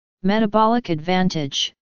Metabolic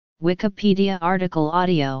advantage, Wikipedia article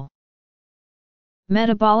audio.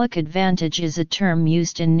 Metabolic advantage is a term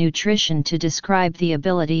used in nutrition to describe the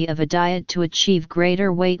ability of a diet to achieve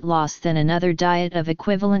greater weight loss than another diet of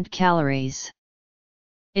equivalent calories.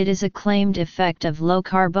 It is a claimed effect of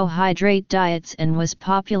low-carbohydrate diets and was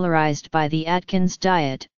popularized by the Atkins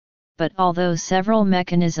diet, but although several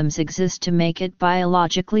mechanisms exist to make it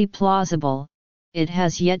biologically plausible, it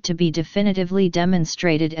has yet to be definitively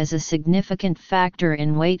demonstrated as a significant factor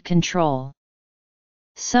in weight control.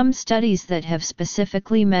 Some studies that have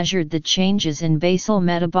specifically measured the changes in basal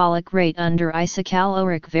metabolic rate under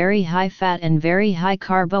isocaloric very high fat and very high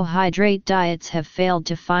carbohydrate diets have failed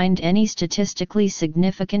to find any statistically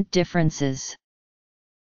significant differences.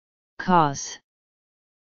 Cause: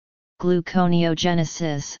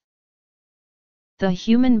 gluconeogenesis. The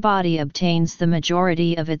human body obtains the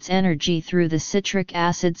majority of its energy through the citric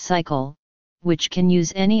acid cycle, which can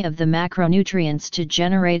use any of the macronutrients to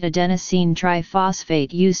generate adenosine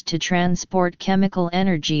triphosphate used to transport chemical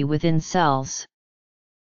energy within cells.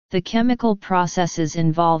 The chemical processes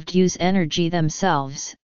involved use energy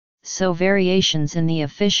themselves, so variations in the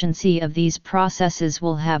efficiency of these processes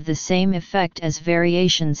will have the same effect as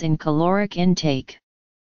variations in caloric intake.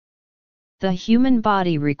 The human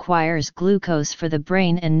body requires glucose for the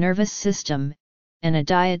brain and nervous system, and a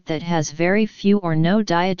diet that has very few or no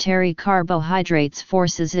dietary carbohydrates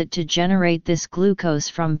forces it to generate this glucose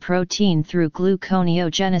from protein through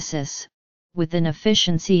gluconeogenesis, with an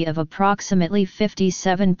efficiency of approximately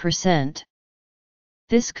 57%.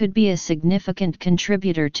 This could be a significant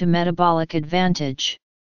contributor to metabolic advantage.